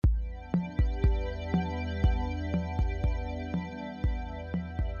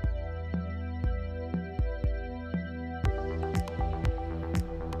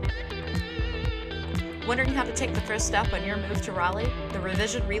Wondering how to take the first step on your move to Raleigh? The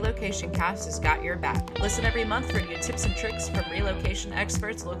Revision Relocation Cast has got your back. Listen every month for new tips and tricks from relocation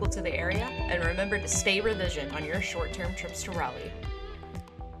experts local to the area, and remember to stay Revision on your short-term trips to Raleigh.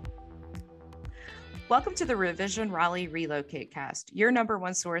 Welcome to the Revision Raleigh Relocate Cast, your number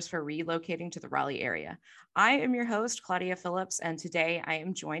one source for relocating to the Raleigh area. I am your host, Claudia Phillips, and today I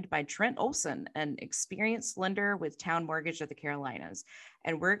am joined by Trent Olson, an experienced lender with Town Mortgage of the Carolinas.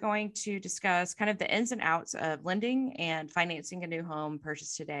 And we're going to discuss kind of the ins and outs of lending and financing a new home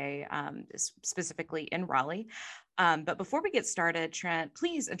purchase today, specifically in Raleigh. But before we get started, Trent,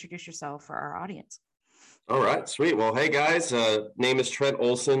 please introduce yourself for our audience. All right, sweet. Well, hey guys, name is Trent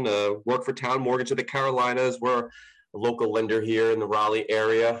Olson, work for Town Mortgage of the Carolinas. We're a local lender here in the Raleigh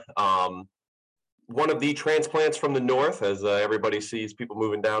area. One of the transplants from the north, as everybody sees people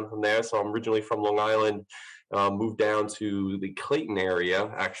moving down from there. So I'm originally from Long Island, moved down to the Clayton area,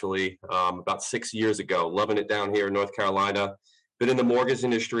 actually, about 6 years ago. Loving it down here in North Carolina. Been in the mortgage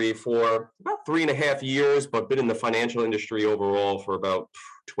industry for about 3.5 years, but been in the financial industry overall for about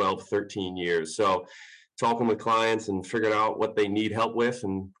 12, 13 years. So talking with clients and figuring out what they need help with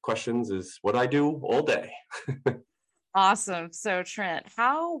and questions is what I do all day. Awesome. So Trent,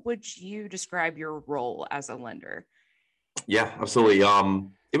 how would you describe your role as a lender? Yeah, absolutely.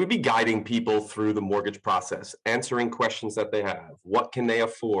 It would be guiding people through the mortgage process, answering questions that they have. What can they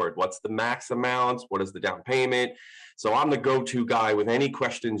afford? What's the max amount? What is the down payment? So I'm the go-to guy with any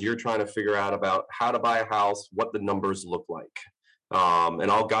questions you're trying to figure out about how to buy a house, what the numbers look like.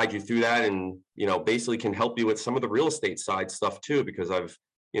 And I'll guide you through that and, basically can help you with some of the real estate side stuff too, because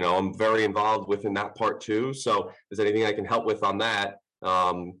I'm very involved within that part too. So if there's anything I can help with on that,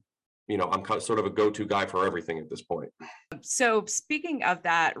 I'm kind of sort of a go-to guy for everything at this point. So speaking of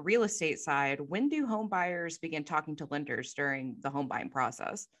that real estate side, when do home buyers begin talking to lenders during the home buying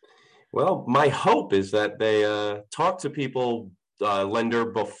process? Well, my hope is that they talk to people, lender,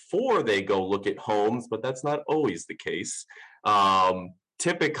 before they go look at homes, but that's not always the case.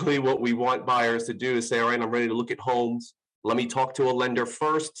 Typically, what we want buyers to do is say, all right, I'm ready to look at homes. Let me talk to a lender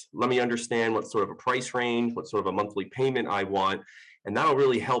first. Let me understand what sort of a price range, what sort of a monthly payment I want. And that'll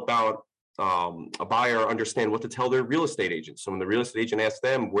really help out a buyer understand what to tell their real estate agent. So when the real estate agent asks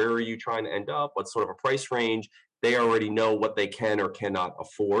them, where are you trying to end up? What sort of a price range? They already know what they can or cannot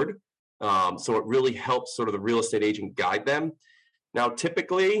afford. So it really helps sort of the real estate agent guide them. Now,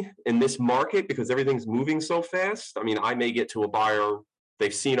 typically in this market, because everything's moving so fast, I may get to a buyer,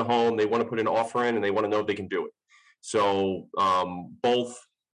 they've seen a home, they want to put an offer in, and they want to know if they can do it. So both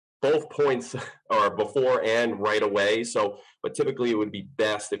points are before and right away. But typically it would be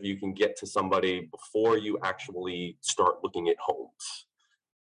best if you can get to somebody before you actually start looking at homes.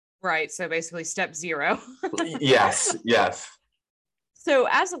 Right. So basically step zero. Yes. So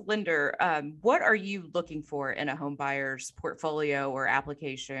as a lender, what are you looking for in a home buyer's portfolio or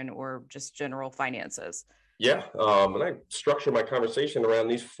application or just general finances? Yeah, and I structure my conversation around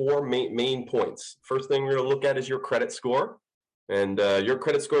these four main points. First thing we're going to look at is your credit score. And your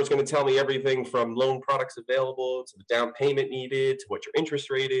credit score is going to tell me everything from loan products available to the down payment needed, to what your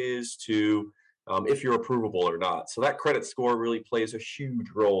interest rate is, to if you're approvable or not. So that credit score really plays a huge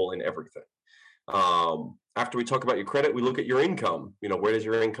role in everything. After we talk about your credit, we look at your income. Where does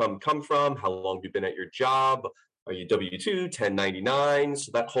your income come from? How long have you been at your job? Are you W-2, 1099?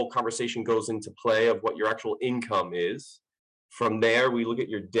 So that whole conversation goes into play of what your actual income is. From there, we look at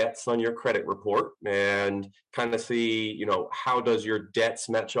your debts on your credit report and kind of see, how does your debts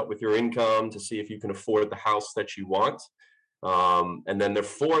match up with your income to see if you can afford the house that you want. And then the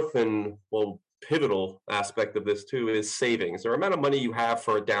fourth and pivotal aspect of this too is savings. The amount of money you have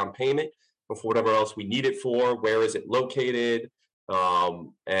for a down payment or for whatever else we need it for, where is it located?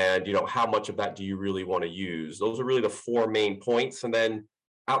 And how much of that do you really want to use? Those are really the four main points. And then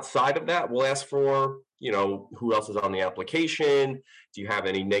outside of that, we'll ask for, who else is on the application? Do you have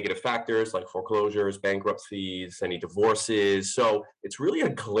any negative factors like foreclosures, bankruptcies, any divorces? So it's really a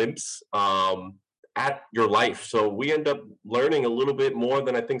glimpse at your life. So we end up learning a little bit more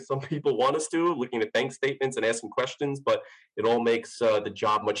than I think some people want us to, looking at bank statements and asking questions, but it all makes the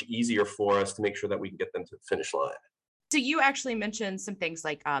job much easier for us to make sure that we can get them to the finish line. So you actually mentioned some things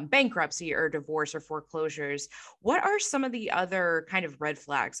like bankruptcy or divorce or foreclosures. What are some of the other kind of red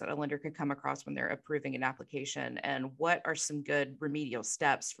flags that a lender could come across when they're approving an application? And what are some good remedial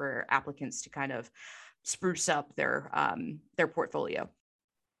steps for applicants to kind of spruce up their portfolio?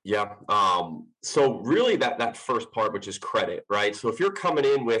 Yeah. So really that first part, which is credit, right? So if you're coming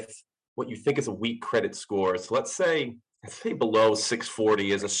in with what you think is a weak credit score, so let's say below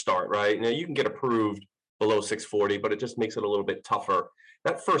 640 as a start, right? Now you can get approved below 640, but it just makes it a little bit tougher.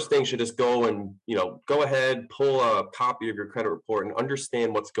 That first thing should just go and, go ahead, pull a copy of your credit report and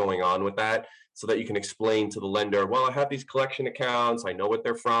understand what's going on with that so that you can explain to the lender, well, I have these collection accounts, I know what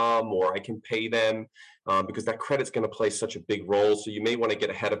they're from, or I can pay them, because that credit's going to play such a big role. So you may want to get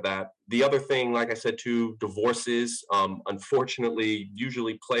ahead of that. The other thing, like I said, too, divorces, unfortunately,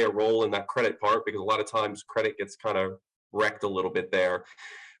 usually play a role in that credit part because a lot of times credit gets kind of wrecked a little bit there.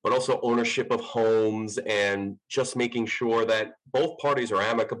 But also ownership of homes and just making sure that both parties are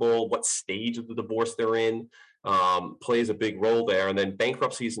amicable, what stage of the divorce they're in, plays a big role there. And then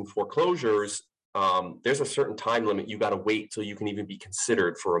bankruptcies and foreclosures, there's a certain time limit. You got to wait till you can even be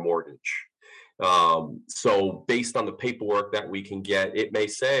considered for a mortgage. So based on the paperwork that we can get, it may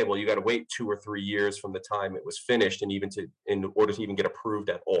say, well, you got to wait 2 or 3 years from the time it was finished and in order to even get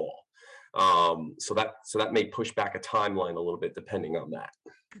approved at all. So that may push back a timeline a little bit depending on that.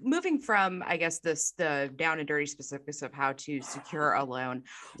 Moving from, I guess, the down and dirty specifics of how to secure a loan,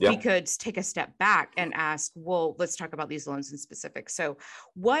 Yeah. we could take a step back and ask, well, let's talk about these loans in specific. So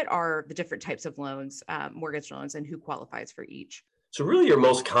what are the different types of loans, mortgage loans, and who qualifies for each? So really your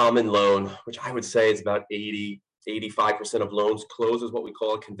most common loan, which I would say is about 85% of loans close, is what we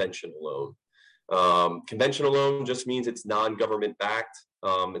call a conventional loan. Conventional loan just means it's non-government backed.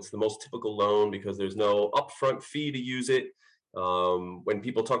 It's the most typical loan because there's no upfront fee to use it. When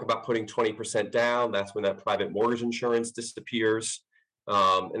people talk about putting 20% down, that's when that private mortgage insurance disappears.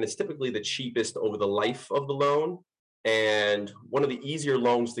 And it's typically the cheapest over the life of the loan. And one of the easier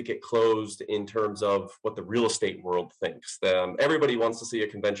loans to get closed in terms of what the real estate world thinks. Everybody wants to see a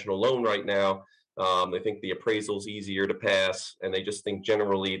conventional loan right now. They think the appraisal is easier to pass, and they just think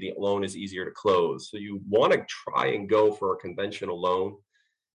generally the loan is easier to close. So you want to try and go for a conventional loan.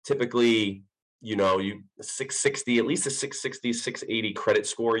 Typically, you 660, at least a 660, 680 credit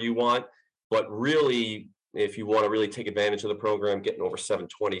score you want. But really, if you want to really take advantage of the program, getting over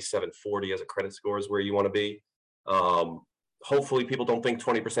 720, 740 as a credit score is where you want to be. Hopefully people don't think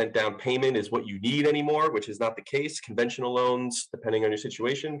 20% down payment is what you need anymore, which is not the case. Conventional loans, depending on your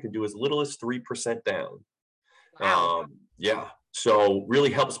situation, can do as little as 3% down. Wow. Yeah. So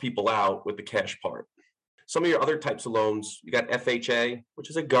really helps people out with the cash part. Some of your other types of loans, you got FHA, which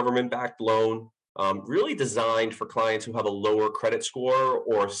is a government-backed loan, really designed for clients who have a lower credit score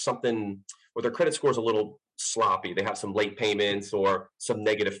or something where their credit score is a little sloppy. They have some late payments or some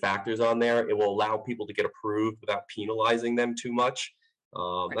negative factors on there. It will allow people to get approved without penalizing them too much.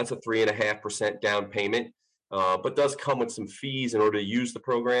 That's a 3.5% down payment, but does come with some fees in order to use the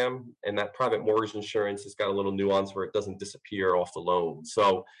program. And that private mortgage insurance has got a little nuance where it doesn't disappear off the loan.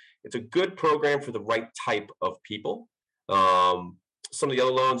 So it's a good program for the right type of people. Some of the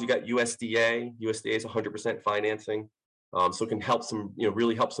other loans, you got USDA. USDA is 100% financing. So it can help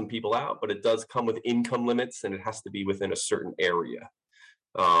really help some people out, but it does come with income limits and it has to be within a certain area.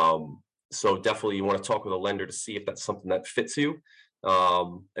 So definitely you want to talk with a lender to see if that's something that fits you.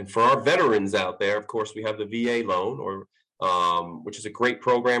 And for our veterans out there, of course, we have the VA loan, which is a great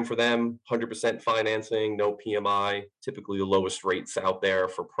program for them, 100% financing, no PMI, typically the lowest rates out there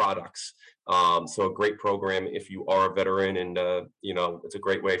for products. So a great program if you are a veteran, and it's a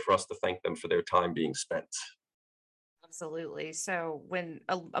great way for us to thank them for their time being spent. Absolutely. So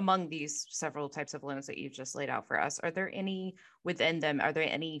among these several types of loans that you've just laid out for us, are there any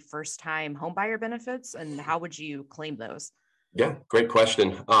first-time homebuyer benefits, and how would you claim those? Yeah, great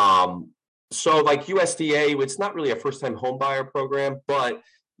question. So like USDA, it's not really a first-time homebuyer program, but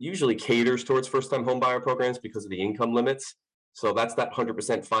usually caters towards first-time homebuyer programs because of the income limits. So that's that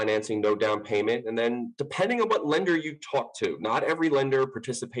 100% financing, no down payment. And then depending on what lender you talk to, not every lender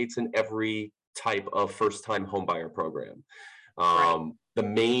participates in every type of first-time homebuyer program. Right. The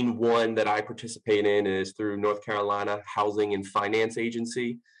main one that I participate in is through North Carolina Housing and Finance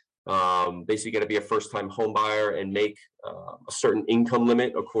Agency. Basically, got to be a first-time homebuyer and make a certain income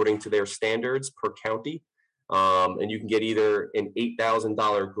limit according to their standards per county. And you can get either an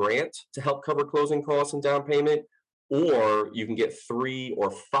 $8,000 grant to help cover closing costs and down payment, or you can get 3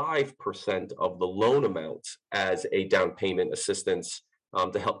 or 5% of the loan amount as a down payment assistance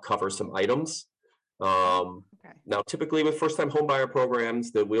to help cover some items. Okay. Now, typically with first-time homebuyer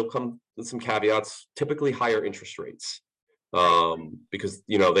programs, that will come with some caveats. Typically, higher interest rates, because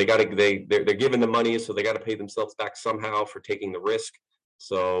they're given the money, so they got to pay themselves back somehow for taking the risk.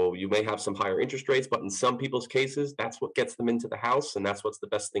 So you may have some higher interest rates, but in some people's cases, that's what gets them into the house, and that's what's the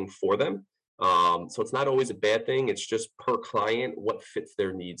best thing for them. So it's not always a bad thing. It's just per client what fits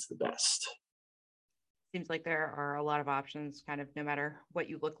their needs the best. Seems like there are a lot of options, kind of no matter what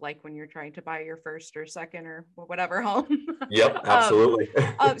you look like when you're trying to buy your first or second or whatever home. Yep, um, absolutely.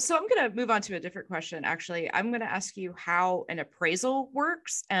 so I'm going to move on to a different question. Actually, I'm going to ask you how an appraisal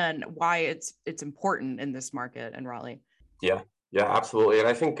works and why it's important in this market in Raleigh. Yeah, yeah, absolutely. And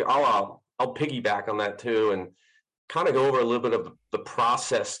I think I'll piggyback on that too, and kind of go over a little bit of the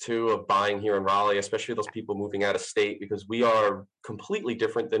process too of buying here in Raleigh, especially those people moving out of state, because we are completely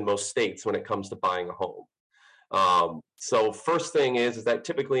different than most states when it comes to buying a home. So first thing is that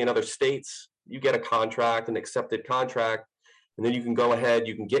typically in other states, you get a contract, an accepted contract, and then you can go ahead,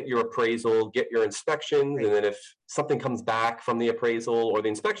 you can get your appraisal, get your inspections, and Right. then if something comes back from the appraisal or the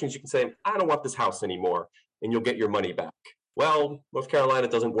inspections, you can say, I don't want this house anymore, and you'll get your money back. Well, North Carolina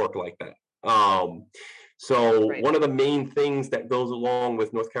doesn't work like that. So Right. one of the main things that goes along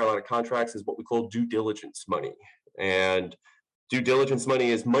with North Carolina contracts is what we call due diligence money. And due diligence money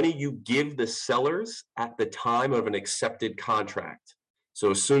is money you give the sellers at the time of an accepted contract.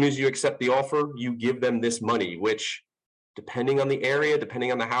 So as soon as you accept the offer, you give them this money, which depending on the area,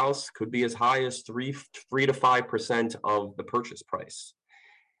 depending on the house, could be as high as 3 to 5% of the purchase price.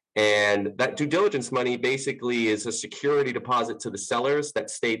 And that due diligence money basically is a security deposit to the sellers that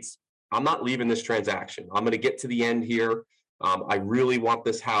states, I'm not leaving this transaction. I'm going to get to the end here. I really want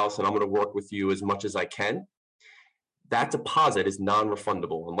this house and I'm going to work with you as much as I can. That deposit is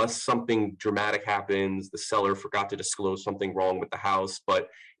non-refundable unless something dramatic happens, the seller forgot to disclose something wrong with the house, but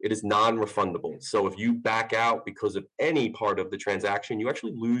it is non-refundable. So if you back out because of any part of the transaction, you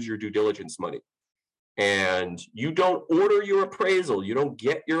actually lose your due diligence money. And you don't order your appraisal, you don't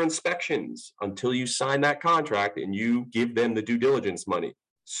get your inspections until you sign that contract and you give them the due diligence money.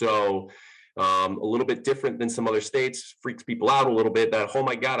 So a little bit different than some other states, freaks people out a little bit that, oh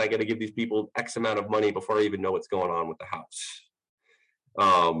my God, I got to give these people X amount of money before I even know what's going on with the house.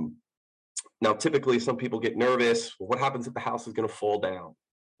 Um, Now, typically, some people get nervous. Well, what happens if the house is going to fall down?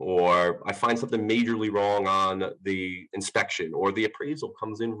 Or I find something majorly wrong on the inspection, or the appraisal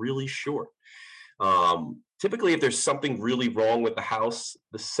comes in really short. Typically, if there's something really wrong with the house,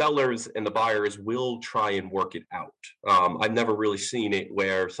 the sellers and the buyers will try and work it out. I've never really seen it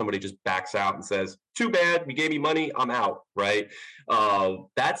where somebody just backs out and says, too bad, you gave me money, I'm out, right?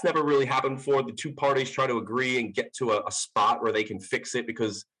 That's never really happened before. The two parties try to agree and get to a spot where they can fix it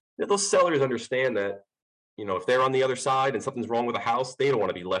because those sellers understand that if they're on the other side and something's wrong with a house, they don't want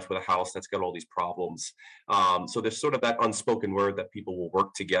to be left with a house that's got all these problems. So there's sort of that unspoken word that people will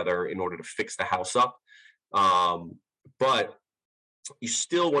work together in order to fix the house up. But you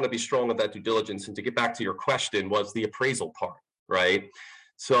still want to be strong with that due diligence. And to get back to your question, was the appraisal part, right?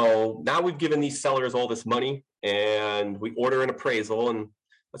 So now we've given these sellers all this money and we order an appraisal, and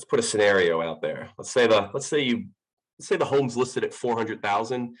let's put a scenario out there. Let's say the home's listed at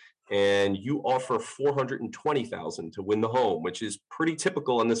 400,000 and you offer 420,000 to win the home, which is pretty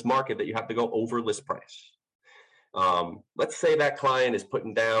typical in this market that you have to go over list price. Let's say that client is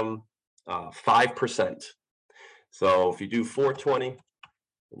putting down 5%. So if you do 420 and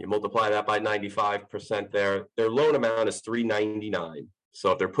you multiply that by 95%, their loan amount is 399.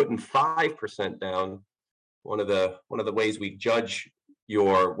 So if they're putting 5% down, one of the ways we judge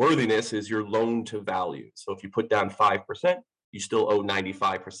your worthiness is your loan to value. So if you put down 5%, you still owe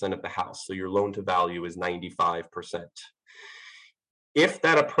 95% of the house. So your loan to value is 95%. If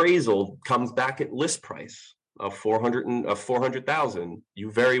that appraisal comes back at list price of 400,000,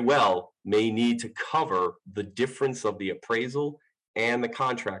 you very well may need to cover the difference of the appraisal and the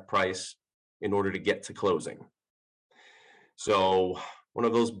contract price in order to get to closing. So one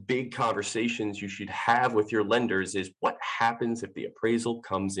of those big conversations you should have with your lenders is, what happens if the appraisal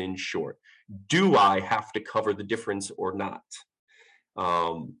comes in short? Do I have to cover the difference or not?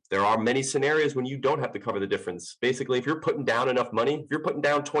 There are many scenarios when you don't have to cover the difference. Basically, if you're putting down enough money, if you're putting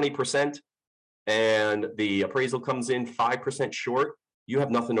down 20% and the appraisal comes in 5% short, you have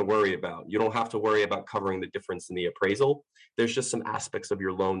nothing to worry about. You don't have to worry about covering the difference in the appraisal. There's just some aspects of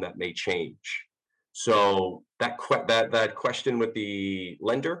your loan that may change. So that question with the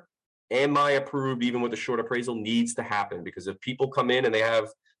lender, am I approved even with a short appraisal, needs to happen, because if people come in and they have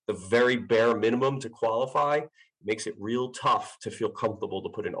the very bare minimum to qualify, it makes it real tough to feel comfortable to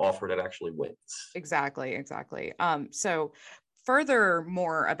put an offer that actually wins. Exactly. So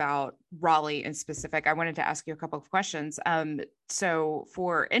furthermore about Raleigh in specific, I wanted to ask you a couple of questions. So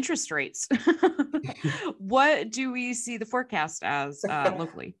for interest rates, what do we see the forecast as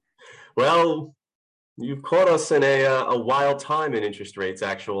locally? Well, you've caught us in a wild time in interest rates,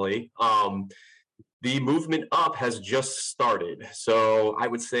 actually. The movement up has just started. So I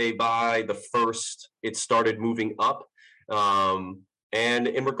would say by the first, it started moving up. And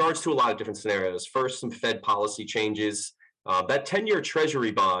in regards to a lot of different scenarios, first, some Fed policy changes. That 10-year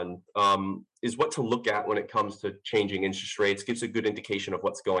Treasury bond is what to look at when it comes to changing interest rates, gives a good indication of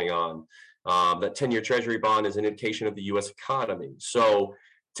what's going on. That 10-year Treasury bond is an indication of the US economy. So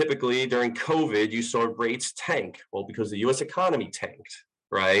typically during COVID, you saw rates tank. Well, because the US economy tanked,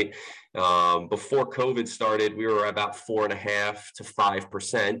 right? Before COVID started, we were about 4.5% to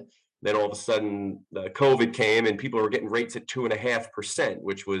 5%. Then all of a sudden, COVID came and people were getting rates at 2.5%,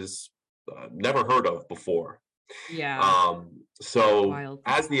 which was never heard of before. Yeah, So wild.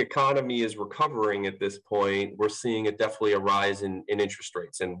 as the economy is recovering at this point, we're seeing definitely a rise in interest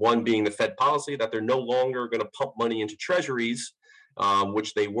rates. And one being the Fed policy that they're no longer going to pump money into treasuries,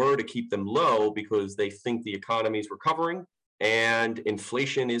 which they were to keep them low because they think the economy is recovering and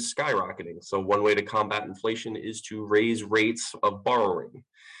inflation is skyrocketing. So one way to combat inflation is to raise rates of borrowing.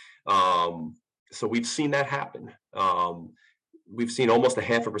 So we've seen that happen. We've seen almost a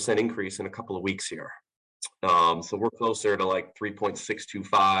 0.5% increase in a couple of weeks here. So we're closer to like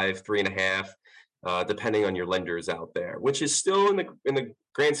 3.625, 3.5, depending on your lenders out there, which is still in the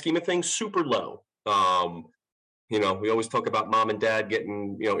grand scheme of things super low. We always talk about mom and dad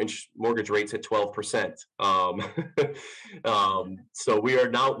getting mortgage rates at 12%. So we are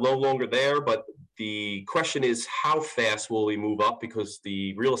now no longer there, but the question is how fast will we move up, because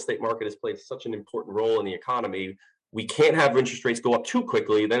the real estate market has played such an important role in the economy. We can't have interest rates go up too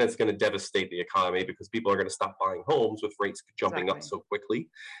quickly. Then it's going to devastate the economy because people are going to stop buying homes with rates jumping up so quickly.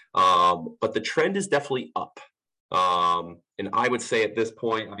 But the trend is definitely up. And I would say at this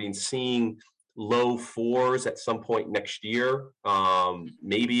point, seeing low fours at some point next year,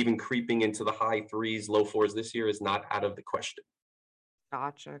 maybe even creeping into the high threes, low fours this year is not out of the question.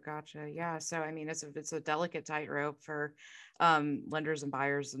 Gotcha. Yeah. So, it's a delicate tightrope for lenders and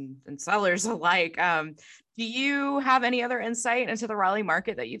buyers and sellers alike. Do you have any other insight into the Raleigh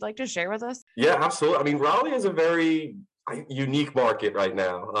market that you'd like to share with us? Yeah, absolutely. Raleigh is a very unique market right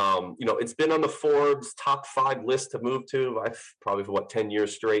now. It's been on the Forbes top 5 list to move to. I've probably for 10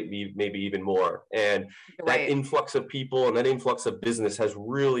 years straight, maybe even more. And that influx of people and that influx of business has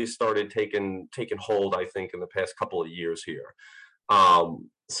really started taking hold, I think, in the past couple of years here.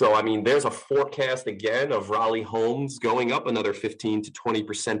 So there's a forecast again of Raleigh homes going up another 15 to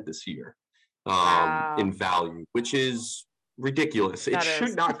 20% this year in value, which is ridiculous. It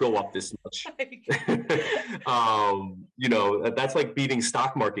should not go up this much. That's like beating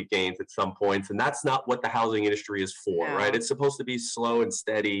stock market gains at some points, and that's not what the housing industry is for, right? It's supposed to be slow and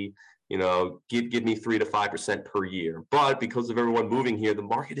steady. Give me 3 to 5% per year. But because of everyone moving here, the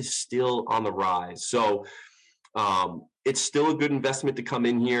market is still on the rise. So it's still a good investment to come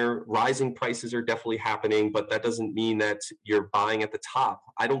in here. Rising prices are definitely happening, but that doesn't mean that you're buying at the top.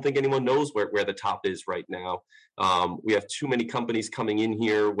 I don't think anyone knows where the top is right now. We have too many companies coming in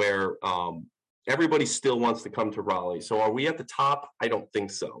here where everybody still wants to come to Raleigh. So are we at the top? I don't think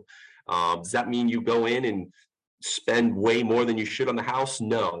so. Does that mean you go in and spend way more than you should on the house?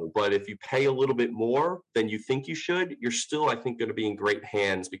 No. But if you pay a little bit more than you think you should, you're still, I think, going to be in great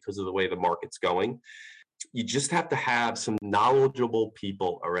hands because of the way the market's going. You just have to have some knowledgeable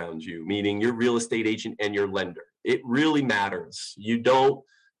people around you, meaning your real estate agent and your lender. It really matters. You don't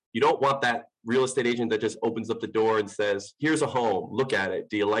want that real estate agent that just opens up the door and says, here's a home, look at it.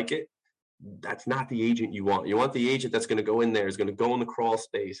 Do you like it? That's not the agent you want. You want the agent that's going to go in there, is going to go in the crawl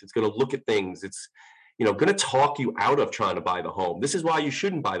space. It's going to look at things. It's going to talk you out of trying to buy the home. This is why you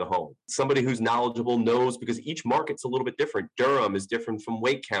shouldn't buy the home. Somebody who's knowledgeable knows, because each market's a little bit different. Durham is different from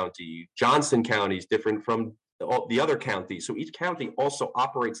Wake County. Johnson County is different from the other counties. So each county also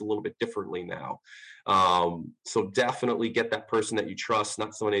operates a little bit differently now. So definitely get that person that you trust,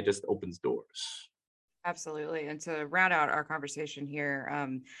 not somebody that just opens doors. Absolutely. And to round out our conversation here,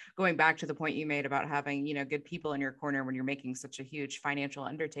 going back to the point you made about having, good people in your corner when you're making such a huge financial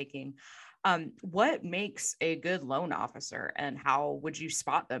undertaking, what makes a good loan officer, and how would you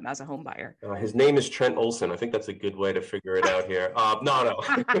spot them as a home buyer? His name is Trent Olson. I think that's a good way to figure it out here. No.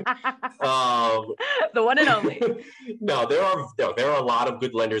 The one and only. No, there are a lot of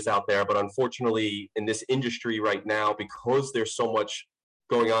good lenders out there, but unfortunately in this industry right now, because there's so much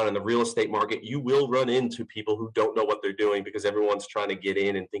going on in the real estate market, you will run into people who don't know what they're doing because everyone's trying to get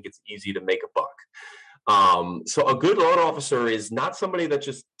in and think it's easy to make a buck. So a good loan officer is not somebody that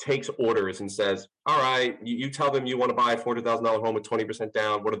just takes orders and says, all right, you tell them you want to buy a $400,000 home with 20%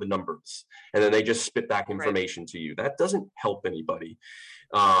 down. What are the numbers? And then they just spit back information to you. That doesn't help anybody.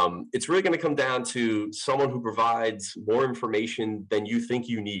 It's really going to come down to someone who provides more information than you think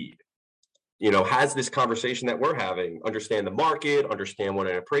you need. Has this conversation that we're having, understand the market, understand what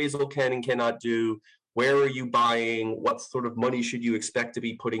an appraisal can and cannot do, where are you buying, what sort of money should you expect to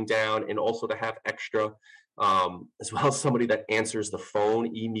be putting down, and also to have extra, as well as somebody that answers the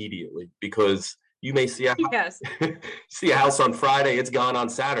phone immediately, because you may see Yes. see a house on Friday, it's gone on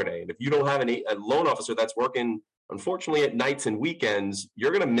Saturday. And if you don't have a loan officer that's working, unfortunately, at nights and weekends,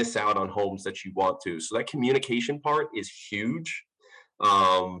 you're going to miss out on homes that you want to. So that communication part is huge.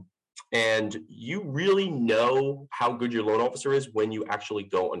 Um, and you really know how good your loan officer is when you actually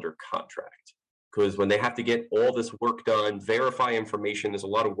go under contract. Because when they have to get all this work done, verify information, there's a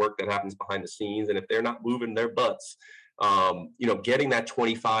lot of work that happens behind the scenes. And if they're not moving their butts, getting that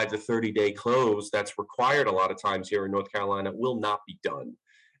 25 to 30-day close that's required a lot of times here in North Carolina will not be done.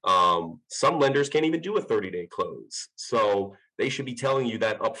 Some lenders can't even do a 30-day close. So they should be telling you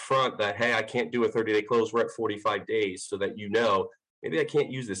that up front that, hey, I can't do a 30-day close. We're at 45 days, so that maybe I can't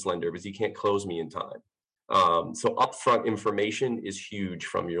use this lender because he can't close me in time. So upfront information is huge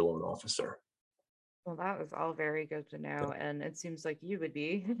from your loan officer. Well, that was all very good to know. And it seems like you would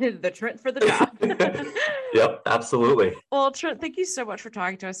be the Trent for the job. Yep, absolutely. Well, Trent, thank you so much for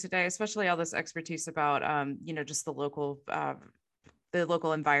talking to us today, especially all this expertise about, just the local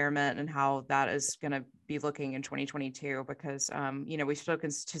environment and how that is going to be looking in 2022, because, we've spoken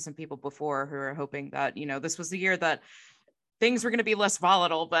to some people before who are hoping that, this was the year that things were going to be less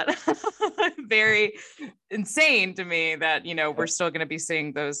volatile, but very insane to me that, we're still going to be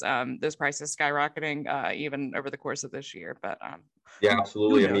seeing those prices skyrocketing even over the course of this year. But yeah,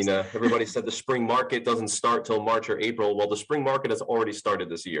 absolutely. I mean, everybody said the spring market doesn't start till March or April. Well, the spring market has already started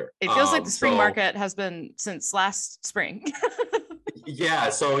this year. It feels like the spring market has been since last spring. Yeah,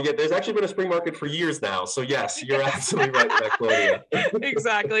 there's actually been a spring market for years now. So yes, you're absolutely right with that, Claudia.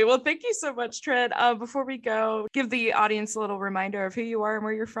 Exactly. Well, thank you so much, Trent. Before we go, give the audience a little reminder of who you are and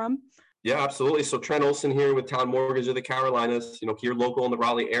where you're from. Yeah, absolutely. So Trent Olson here with Town Mortgage of the Carolinas, here local in the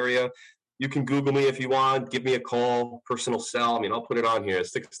Raleigh area. You can Google me if you want, give me a call, personal cell. I mean, I'll put it on here,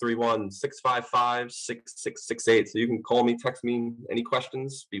 631-655-6668. So you can call me, text me, any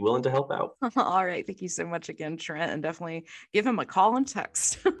questions, be willing to help out. All right. Thank you so much again, Trent, and definitely give him a call and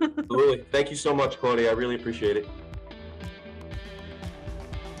text. Absolutely. Thank you so much, Claudia. I really appreciate it.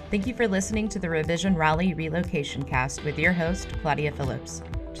 Thank you for listening to the Revision Raleigh Relocation Cast with your host, Claudia Phillips.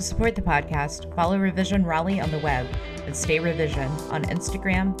 To support the podcast, follow Revision Raleigh on the web and Stay Revision on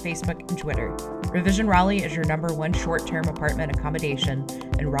Instagram, Facebook, and Twitter. Revision Raleigh is your #1 short-term apartment accommodation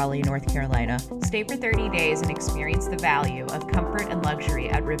in Raleigh, North Carolina. Stay for 30 days and experience the value of comfort and luxury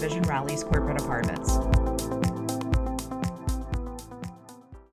at Revision Raleigh's corporate apartments.